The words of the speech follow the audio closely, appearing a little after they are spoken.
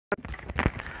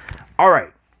All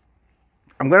right.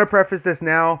 I'm going to preface this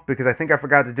now because I think I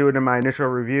forgot to do it in my initial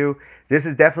review. This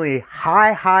is definitely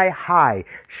high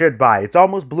should buy. It's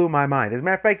almost blew my mind. As a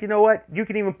matter of fact, you know what? You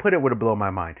can even put it with a blow my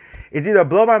mind. It's either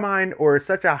blow my mind or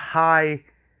such a high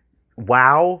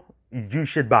wow, you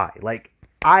should buy. Like,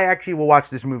 I actually will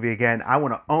watch this movie again. I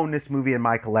want to own this movie in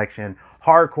my collection.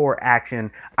 Hardcore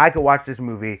action. I could watch this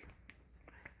movie.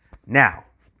 Now,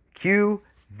 cue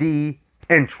the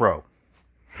intro.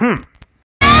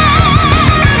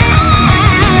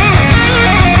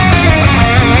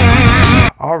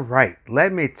 All right,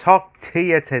 let me talk to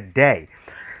you today.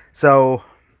 So,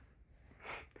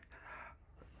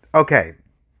 okay,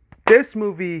 this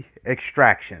movie,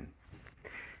 Extraction,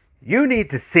 you need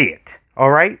to see it,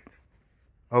 all right?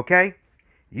 Okay?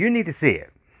 You need to see it.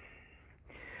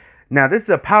 Now, this is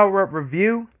a power-up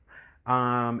review.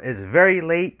 It's very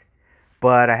late,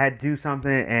 but I had to do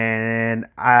something, and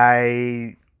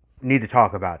I need to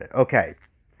talk about it. Okay,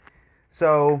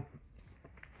 so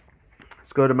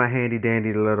let's go to my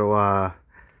handy-dandy little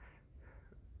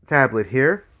tablet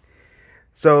here.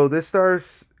 So this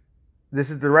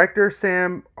is director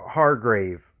Sam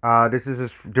Hargrave. This is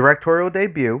his directorial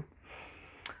debut.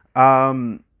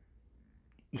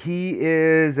 He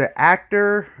is an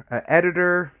actor, an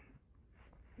editor,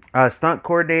 a stunt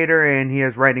coordinator, and he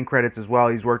has writing credits as well.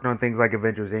 He's worked on things like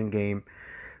Avengers Endgame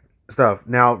stuff.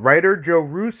 Now, writer Joe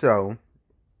Russo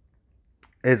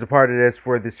is a part of this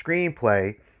for the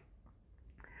screenplay.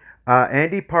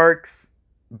 Andy Parks,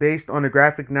 based on the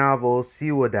graphic novel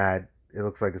Ciudad, it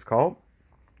looks like it's called.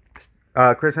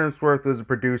 Chris Hemsworth was a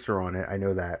producer on it. I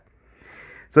know that.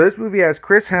 So this movie has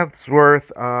Chris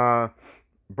Hemsworth,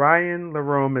 Brian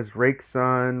Lerome as Rake's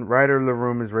son, Ryder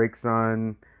Lerome as Rake's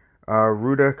son,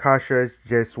 Ruda Kasha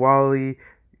Jeswali,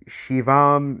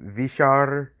 Shivam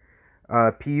Vishar,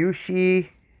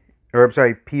 Piyush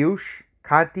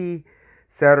Kati,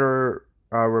 Sarah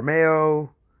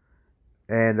Romeo,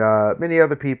 and many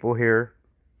other people here.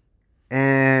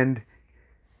 And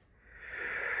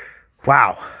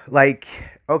wow, like,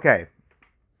 okay.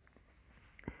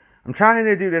 I'm trying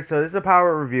to do this, so this is a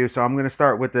power review, so I'm going to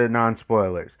start with the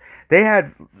non-spoilers. They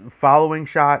had following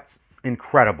shots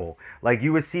incredible. Like,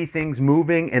 you would see things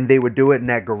moving, and they would do it in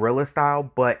that guerrilla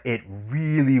style, but it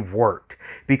really worked.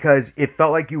 Because it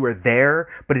felt like you were there,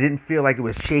 but it didn't feel like it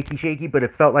was shaky, but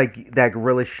it felt like that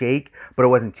guerrilla shake, but it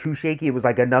wasn't too shaky. It was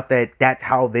like enough that that's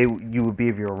how you would be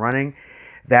if you were running.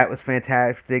 That was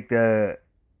fantastic. The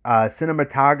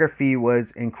cinematography was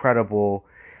incredible.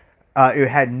 It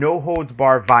had no holds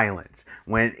bar violence.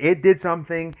 When it did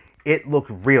something, it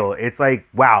looked real. It's like,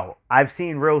 wow, I've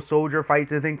seen real soldier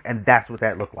fights and things, and that's what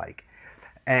that looked like.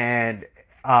 And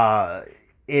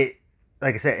it,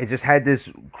 like I said, it just had this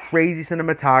crazy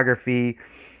cinematography.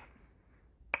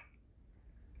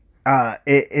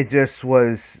 It just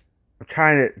was. I'm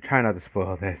trying not to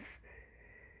spoil this.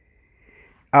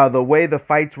 The way the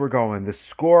fights were going, the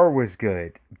score was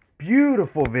good,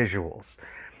 beautiful visuals.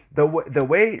 The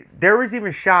way there was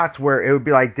even shots where it would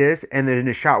be like this, and then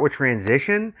the shot would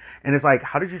transition, and it's like,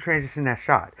 how did you transition that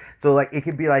shot? So like it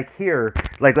could be like here,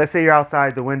 like let's say you're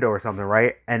outside the window or something,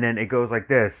 right? And then it goes like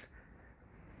this,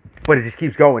 but it just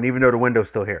keeps going even though the window's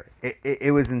still here.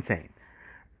 It was insane.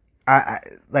 I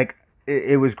like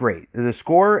it was great. The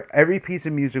score, every piece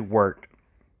of music worked.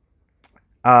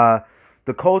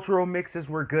 The cultural mixes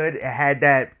were good. It had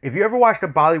that. If you ever watched a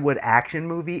Bollywood action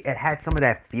movie, it had some of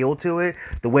that feel to it.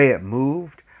 The way it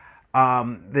moved.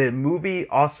 The movie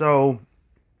also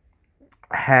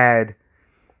had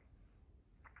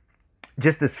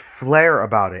just this flair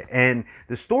about it, and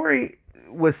the story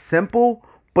was simple,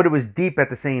 but it was deep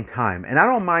at the same time. And I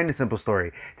don't mind a simple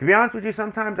story. To be honest with you,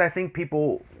 sometimes I think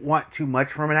people want too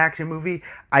much from an action movie.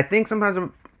 I think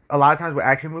sometimes, a lot of times with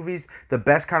action movies, the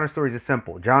best kind of stories is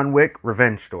simple. John Wick,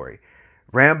 revenge story.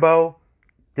 Rambo,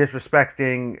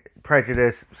 disrespecting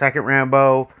prejudice. Second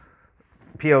Rambo,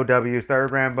 POWs.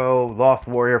 Third Rambo, Lost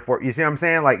Warrior. You see what I'm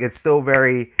saying? Like, it's still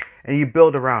very, and you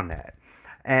build around that.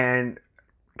 And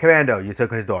Commando, you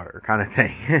took his daughter, kind of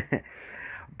thing.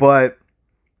 But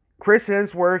Chris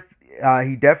Hemsworth,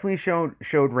 he definitely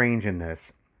showed range in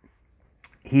this.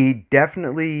 He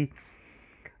definitely,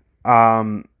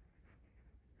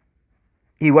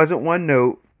 he wasn't one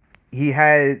note. He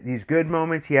had these good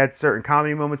moments. He had certain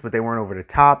comedy moments, but they weren't over the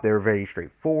top. They were very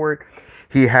straightforward.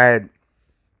 He had,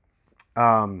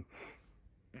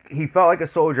 he felt like a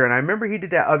soldier. And I remember he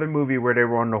did that other movie where they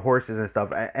were on the horses and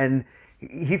stuff. And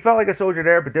he felt like a soldier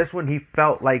there, but this one he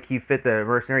felt like he fit the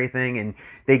mercenary thing, and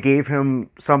they gave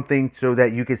him something so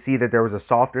that you could see that there was a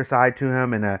softer side to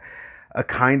him and a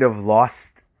kind of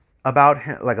lost about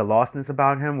him, like a lostness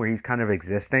about him where he's kind of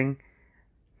existing.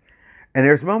 And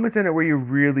there's moments in it where you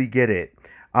really get it.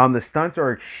 The stunts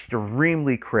are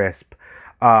extremely crisp,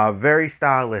 very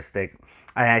stylistic.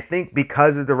 And I think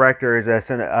because the director is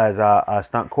a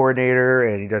stunt coordinator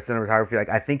and he does cinematography, like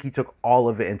I think he took all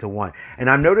of it into one. And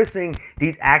I'm noticing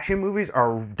these action movies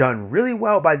are done really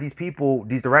well by these people,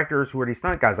 these directors who are these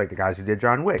stunt guys, like the guys who did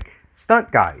John Wick,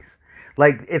 stunt guys.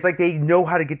 Like it's like they know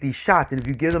how to get these shots, and if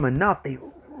you give them enough, they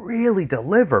really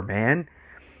deliver, man.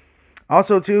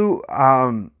 Also, too,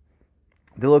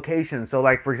 the location. So,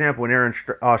 like for example, when they're in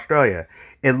Australia,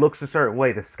 it looks a certain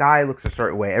way. The sky looks a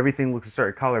certain way. Everything looks a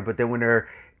certain color. But then when they're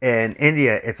in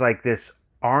India, it's like this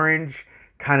orange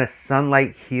kind of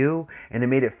sunlight hue, and it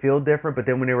made it feel different. But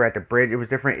then when they were at the bridge, it was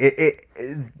different.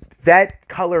 That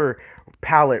color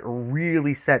palette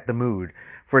really set the mood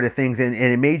for the things, and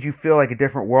it made you feel like a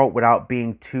different world without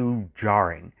being too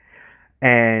jarring.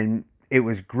 And it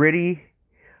was gritty.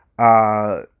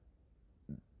 Uh,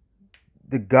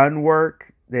 the gun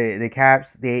work, the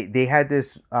caps, they had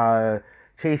this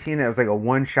chase scene that was like a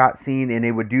one shot scene, and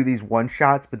they would do these one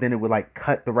shots, but then it would like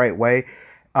cut the right way.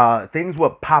 Things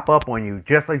would pop up on you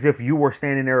just like if you were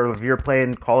standing there, or if you're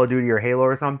playing Call of Duty or Halo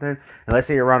or something, and let's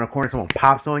say you're around a corner, someone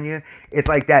pops on you. It's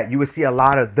like that. You would see a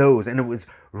lot of those, and it was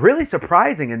really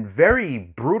surprising and very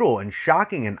brutal and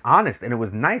shocking and honest, and it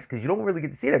was nice because you don't really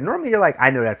get to see that. Normally you're like, I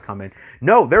know that's coming.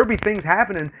 No, there would be things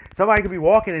happening. Somebody could be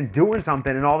walking and doing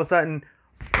something, and all of a sudden,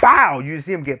 bow, you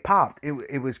see him get popped.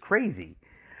 It was crazy.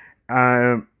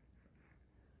 Um,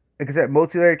 like I said,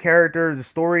 multi-layered character. The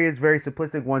story is very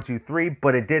simplistic, 1, 2, 3,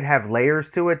 but it did have layers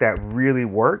to it that really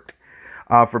worked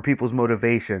for people's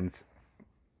motivations,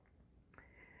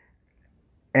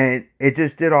 and it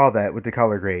just did all that with the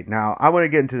color grade. Now I want to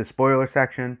get into the spoiler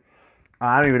section.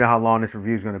 I don't even know how long this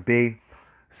review is going to be.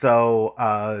 So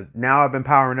now I've been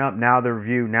powering up. Now the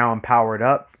review. Now I'm powered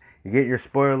up. You get your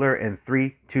spoiler in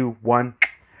 3, 2, 1.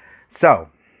 So,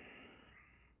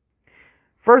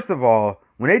 first of all,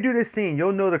 when they do this scene,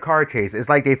 you'll know the car chase. It's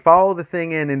like they follow the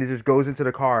thing in and it just goes into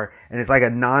the car, and it's like a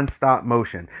non-stop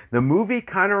motion. The movie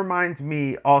kind of reminds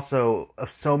me also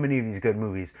of so many of these good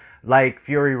movies, like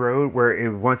Fury Road,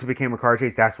 where once it became a car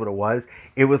chase, that's what it was.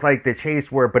 It was like the chase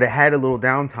but it had a little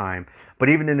downtime. But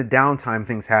even in the downtime,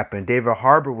 things happened. David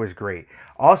Harbour was great.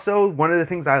 Also, one of the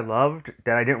things I loved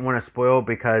that I didn't want to spoil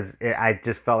because I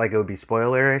just felt like it would be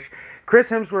spoilerish.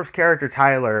 Chris Hemsworth's character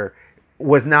Tyler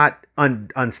was not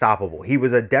unstoppable. He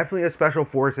was definitely a special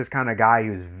forces kind of guy.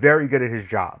 He was very good at his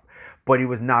job, but he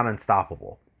was not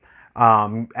unstoppable.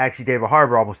 Actually, David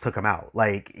Harbour almost took him out.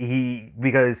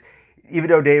 Because even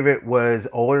though David was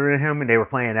older than him and they were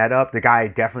playing that up, the guy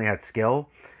definitely had skill.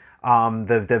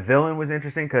 The villain was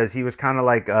interesting because he was kind of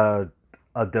like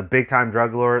the big time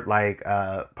drug lord, like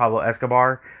Pablo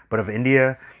Escobar, but of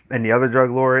India, and the other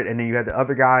drug lord. And then you had the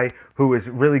other guy who was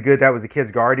really good. That was the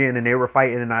kid's guardian, and they were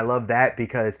fighting. And I love that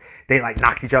because they like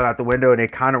knocked each other out the window, and they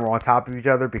kind of were on top of each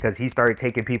other because he started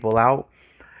taking people out.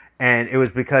 And it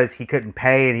was because he couldn't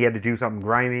pay and he had to do something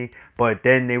grimy. But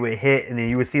then they would hit, and then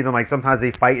you would see them like sometimes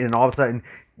they fight, and all of a sudden,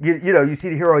 you see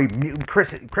the hero,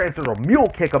 Chris will mule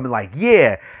kick him and like,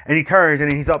 yeah. And he turns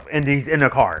and he's up and he's in the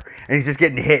car and he's just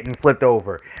getting hit and flipped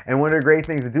over. And one of the great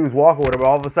things to do is walk with him, but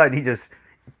all of a sudden he's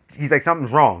like,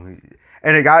 something's wrong.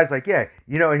 And the guy's like, yeah,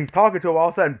 and he's talking to him, all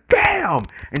of a sudden, bam,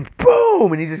 and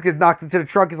boom, and he just gets knocked into the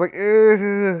truck. He's like,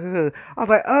 ugh. I was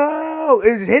like, oh,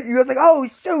 it just hit you. I was like, oh,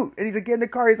 shoot. And he's like, get in the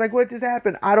car. He's like, what just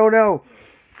happened? I don't know.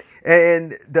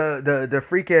 And the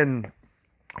freaking,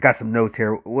 I got some notes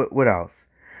here. What else?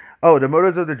 Oh, the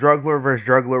motives of the drug lord versus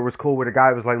drug lord was cool, where the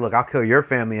guy was like, look, I'll kill your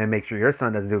family and make sure your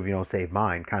son doesn't do it if you don't save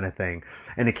mine, kind of thing.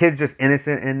 And the kid's just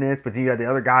innocent in this, but then you had the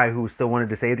other guy who still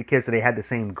wanted to save the kid, so they had the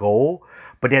same goal,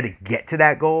 but they had to get to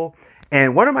that goal.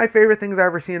 And one of my favorite things I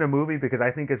ever seen in a movie, because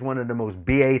I think it's one of the most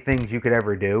BA things you could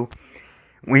ever do,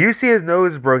 when you see his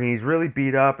nose broken, he's really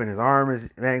beat up and his arm is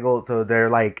mangled, so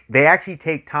they actually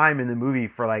take time in the movie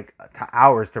for like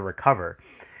hours to recover.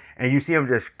 And you see him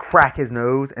just crack his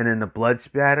nose and then the blood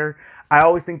spatter. I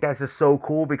always think that's just so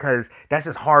cool because that's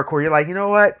just hardcore. You're like, you know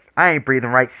what? I ain't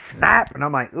breathing right. Snap. And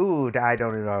I'm like, ooh, I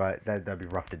don't even know. That'd be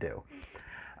rough to do.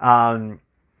 And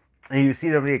you see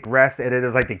them get arrested. And it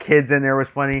was like the kids in there was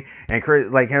funny. And Chris,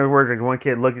 like Hemsworth, like one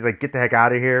kid looked, he's like, get the heck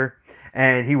out of here.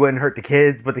 And he wouldn't hurt the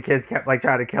kids, but the kids kept like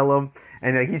trying to kill him.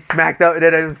 And like, he smacked up. And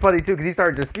then it was funny too because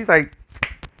he's like,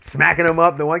 smacking him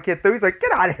up. The one kid threw, he's like,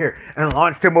 get out of here, and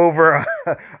launched him over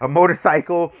a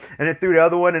motorcycle, and then threw the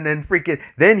other one, and then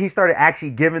then he started actually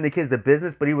giving the kids the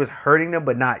business, but he was hurting them,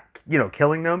 but not,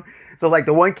 killing them. So like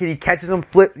the one kid, he catches him,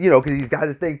 because he's got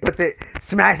his thing,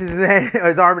 smashes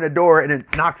his arm in the door, and then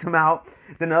knocks him out.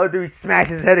 Then the other dude, he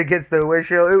smashes his head against the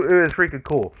windshield. It was freaking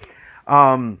cool.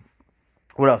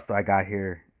 What else do I got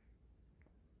here?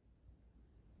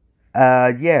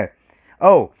 Yeah.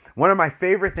 Oh, one of my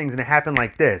favorite things, and it happened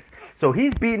like this. So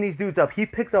he's beating these dudes up. He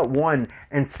picks up one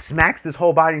and smacks this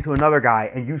whole body into another guy,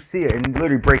 and you see it, and he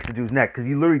literally breaks the dude's neck because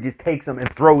he literally just takes him and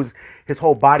throws his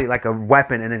whole body like a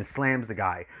weapon and then slams the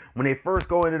guy. When they first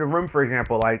go into the room, for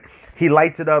example, like he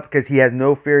lights it up because he has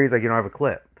no fear. He's like, you don't have a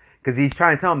clip. Because he's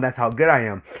trying to tell him that's how good I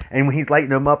am. And when he's lighting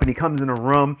them up and he comes in a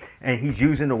room and he's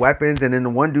using the weapons, and then the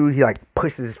one dude, he like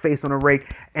pushes his face on a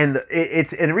rake. And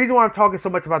and the reason why I'm talking so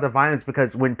much about the violence,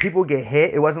 because when people get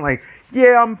hit, it wasn't like,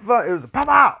 yeah, it was pop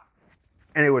out.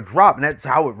 And it would drop, and that's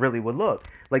how it really would look.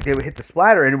 Like they would hit the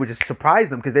splatter and it would just surprise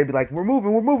them because they'd be like, we're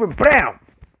moving, bam!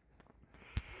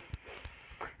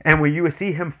 And when you would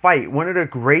see him fight, one of the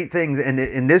great things,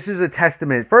 and this is a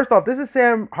testament. First off, this is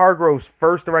Sam Hargrove's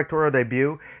first directorial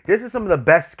debut. This is some of the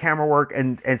best camera work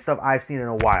and stuff I've seen in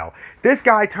a while. This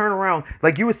guy turned around,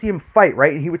 like you would see him fight,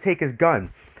 right? And he would take his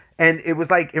gun. And it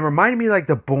was like, it reminded me of like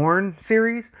the Bourne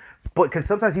series, but because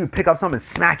sometimes he would pick up something and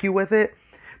smack you with it.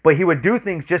 But he would do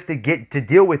things just to get to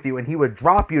deal with you, and he would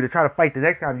drop you to try to fight the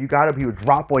next time you got up. He would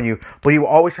drop on you, but he would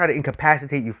always try to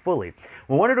incapacitate you fully.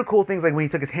 Well, one of the cool things, like when he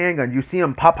took his handgun, you see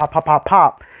him pop, pop, pop, pop,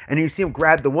 pop, and you see him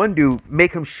grab the one dude,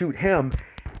 make him shoot him,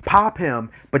 pop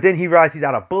him, but then he realized he's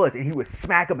out of bullets, and he would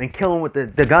smack him and kill him with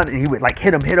the gun, and he would like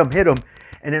hit him,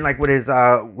 and then like with his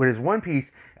one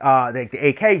piece, like the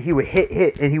AK, he would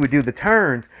hit, and he would do the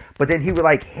turns, but then he would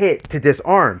like hit to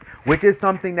disarm, which is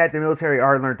something that the military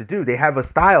are learned to do. They have a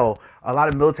style a lot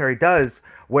of military does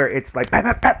where it's like pow,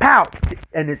 pow, pow, pow,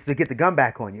 and it's to get the gun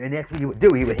back on you, and that's what he would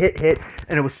do. He would hit,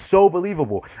 and it was so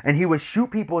believable. And he would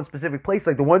shoot people in specific places.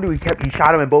 Like the one dude, he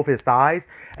shot him in both his thighs,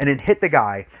 and then hit the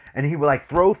guy, and he would like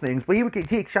throw things, but he would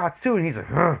take shots too, and he's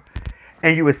like, ugh.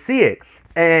 And you would see it.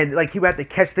 And like he would have to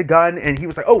catch the gun, and he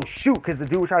was like, "Oh shoot!" Because the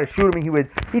dude would try to shoot him, and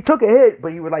he took a hit,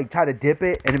 but he would like try to dip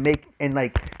it and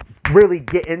like really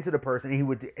get into the person. And he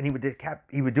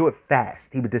would do it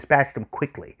fast. He would dispatch them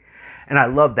quickly, and I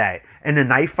love that. And the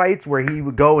knife fights where he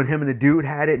would go and him and the dude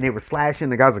had it, and they were slashing.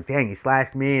 The guy was like, "Dang, he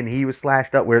slashed me," and he was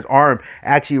slashed up where his arm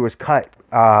actually was cut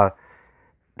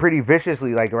pretty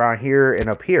viciously, like around here and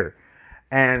up here.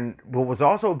 And what was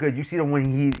also good, you see them when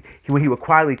he would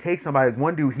quietly take somebody. Like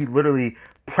one dude, he literally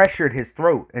pressured his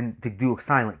throat and to do a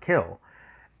silent kill.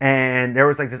 And there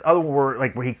was like this other one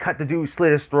where he cut the dude,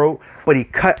 slit his throat, but he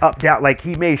cut up down, like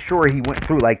he made sure he went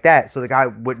through like that so the guy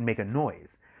wouldn't make a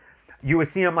noise. You would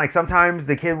see him like sometimes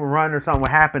the kid would run or something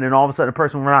would happen, and all of a sudden the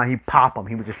person would run out, he'd pop him.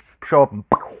 He would just show up and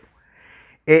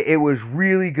it was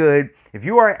really good. If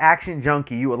you are an action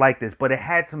junkie, you would like this, but it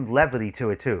had some levity to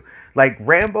it too. Like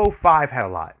Rambo 5 had a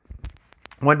lot.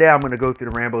 One day I'm going to go through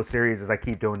the Rambo series as I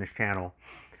keep doing this channel.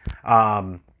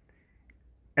 And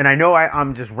I know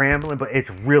I'm just rambling, but it's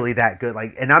really that good.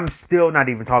 Like, and I'm still not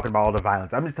even talking about all the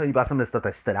violence. I'm just telling you about some of the stuff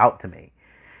that stood out to me.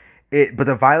 But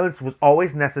the violence was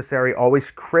always necessary,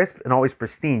 always crisp, and always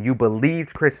pristine. You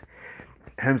believed Chris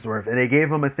Hemsworth, and they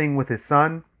gave him a thing with his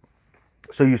son.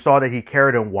 So you saw that he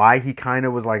cared and why he kind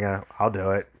of was like, I'll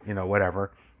do it,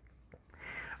 whatever.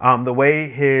 The way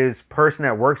his person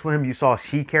that works with him, you saw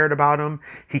she cared about him.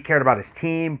 He cared about his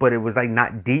team, but it was like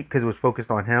not deep because it was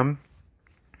focused on him.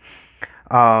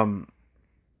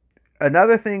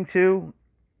 Another thing too,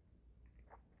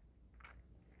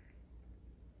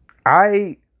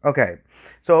 okay.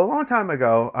 So a long time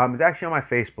ago, it's actually on my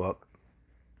Facebook.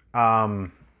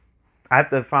 I have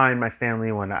to find my Stan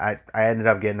Lee one. I ended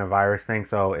up getting a virus thing,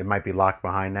 so it might be locked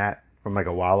behind that from like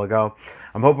a while ago.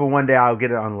 I'm hoping one day I'll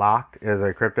get it unlocked as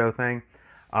a crypto thing,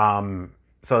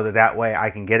 so that way I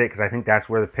can get it, because I think that's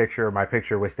where my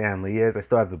picture with Stan Lee is. I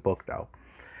still have the book though.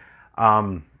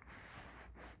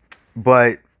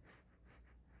 But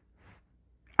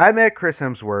I met Chris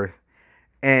Hemsworth,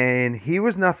 and he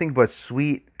was nothing but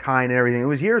sweet, kind, and everything. It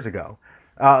was years ago.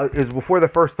 It was before the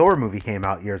first Thor movie came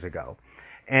out years ago.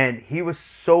 And he was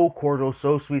so cordial,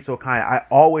 so sweet, so kind. I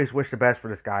always wish the best for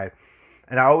this guy.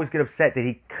 And I always get upset that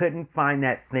he couldn't find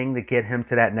that thing to get him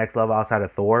to that next level outside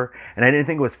of Thor. And I didn't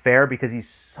think it was fair because he's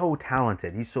so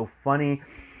talented. He's so funny,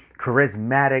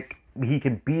 charismatic. He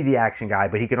can be the action guy,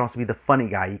 but he can also be the funny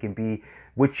guy. He can be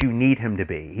what you need him to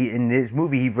be. In this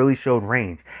movie, he really showed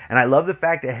range. And I love the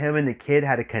fact that him and the kid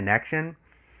had a connection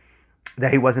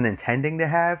that he wasn't intending to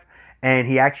have. And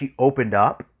he actually opened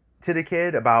up to the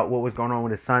kid about what was going on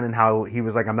with his son, and how he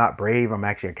was like, I'm not brave, I'm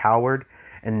actually a coward.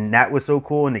 And that was so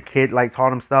cool. And the kid like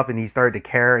taught him stuff, and he started to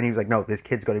care, and he was like, no, this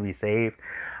kid's going to be saved.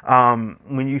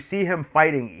 When you see him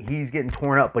fighting, he's getting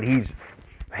torn up, but he's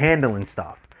handling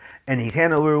stuff, and he's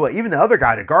handling really well. Even the other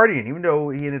guy, the Guardian, even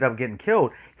though he ended up getting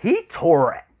killed, he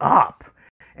tore up.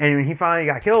 And when he finally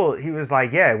got killed, he was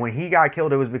like, yeah, when he got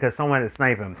killed, it was because someone had to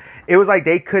snipe him. It was like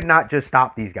they could not just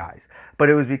stop these guys, but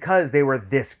it was because they were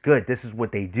this good. This is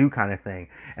what they do, kind of thing.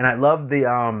 And I love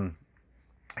the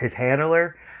his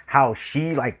handler, how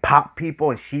she like popped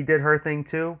people and she did her thing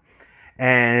too.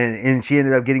 And she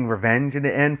ended up getting revenge in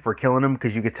the end for killing him,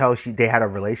 because you could tell they had a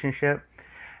relationship.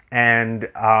 And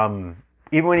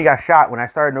even when he got shot, when I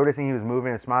started noticing he was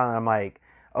moving and smiling, I'm like,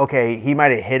 okay, he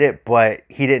might have hit it, but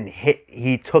he didn't hit.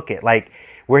 He took it. Like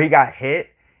where he got hit,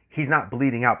 he's not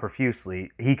bleeding out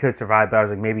profusely. He could survive, but I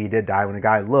was like, maybe he did die. When the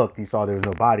guy looked, he saw there was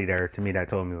no body there. To me, that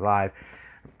told him he was alive.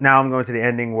 Now I'm going to the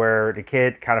ending where the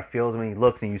kid kind of feels when he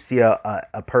looks and you see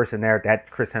a person there. That's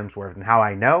Chris Hemsworth. And how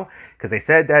I know, because they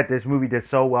said that this movie did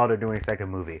so well, they're doing a second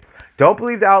movie. Don't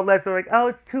believe the outlets. They're like, oh,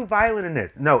 it's too violent in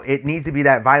this. No, it needs to be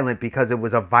that violent because it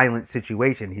was a violent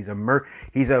situation. He's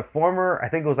a former, I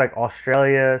think it was like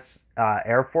Australia's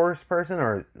Air Force person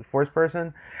or force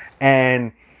person.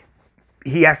 And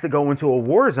he has to go into a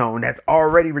war zone that's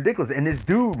already ridiculous. And this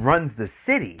dude runs the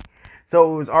city.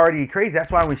 So it was already crazy.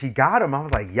 That's why when she got him, I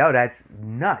was like, yo, that's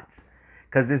nuts.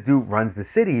 Because this dude runs the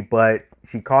city, but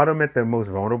she caught him at the most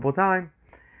vulnerable time.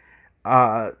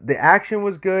 The action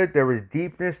was good. There was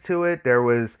deepness to it. There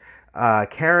was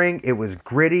caring. It was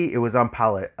gritty. It was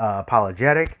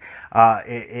apologetic.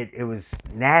 It was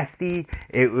nasty.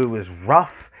 It was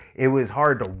rough. It was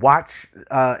hard to watch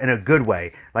in a good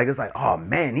way. Like, it's like, oh,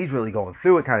 man, he's really going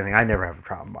through it kind of thing. I never have a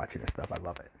problem watching this stuff. I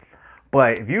love it.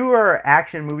 But if you are an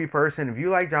action movie person, if you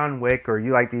like John Wick or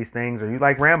you like these things or you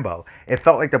like Rambo, it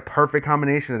felt like the perfect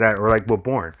combination of that, or like with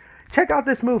Bourne. Check out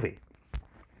this movie.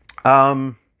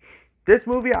 This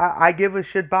movie I give a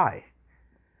should buy.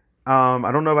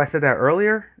 I don't know if I said that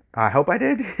earlier. I hope I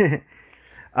did. Matter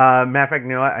of fact,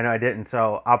 you know what? I know I didn't.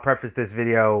 So I'll preface this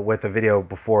video with a video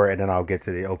before, and then I'll get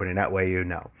to the opening. That way you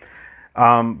know.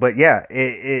 But yeah,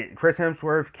 Chris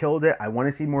Hemsworth killed it. I want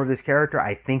to see more of this character.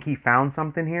 I think he found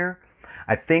something here.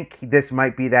 I think this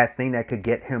might be that thing that could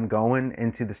get him going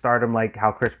into the stardom like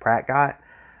how Chris Pratt got.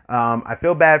 I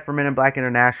feel bad for Men in Black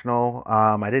International.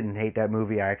 I didn't hate that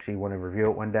movie. I actually want to review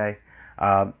it one day.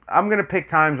 I'm going to pick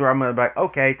times where I'm going to be like,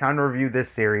 okay, time to review this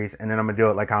series. And then I'm going to do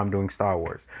it like how I'm doing Star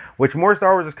Wars. Which more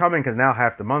Star Wars is coming because now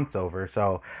half the month's over.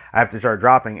 So I have to start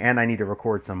dropping and I need to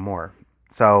record some more.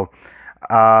 So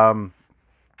I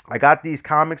got these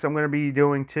comics I'm going to be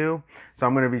doing too. So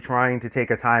I'm going to be trying to take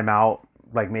a time out,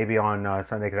 like maybe on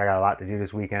Sunday, because I got a lot to do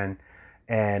this weekend,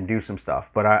 and do some stuff.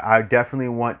 But I definitely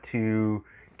want to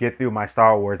get through my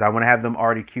Star Wars. I want to have them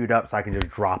already queued up so I can just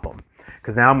drop them.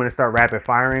 Because now I'm going to start rapid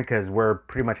firing because we're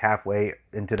pretty much halfway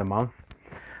into the month.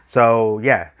 So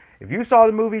yeah, if you saw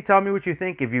the movie, tell me what you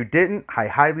think. If you didn't, I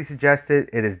highly suggest it.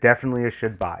 It is definitely a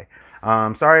should buy.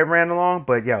 Sorry I ran along,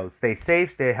 but yo, stay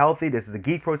safe, stay healthy. This is the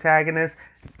Geek Protagonist.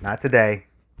 Not today.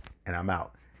 And I'm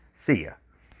out. See ya.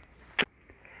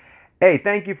 Hey,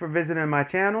 thank you for visiting my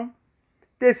channel.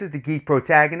 This is the Geek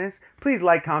Protagonist. Please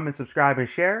like, comment, subscribe, and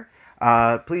share.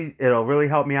 Please, it'll really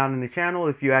help me out in the channel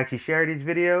if you actually share these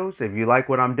videos, if you like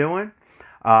what I'm doing.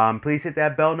 Please hit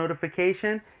that bell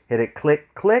notification. Hit it,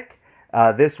 click.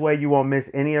 This way you won't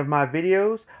miss any of my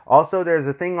videos. Also, there's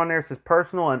a thing on there that says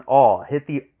personal and all. Hit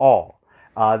the all.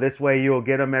 This way you'll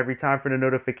get them every time for the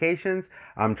notifications.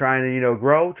 I'm trying to,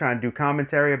 grow, trying to do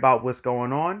commentary about what's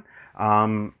going on.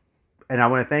 And I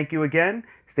want to thank you again.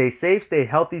 Stay safe, stay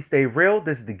healthy, stay real.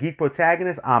 This is the Geek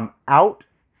Protagonist. I'm out,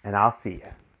 and I'll see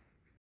ya.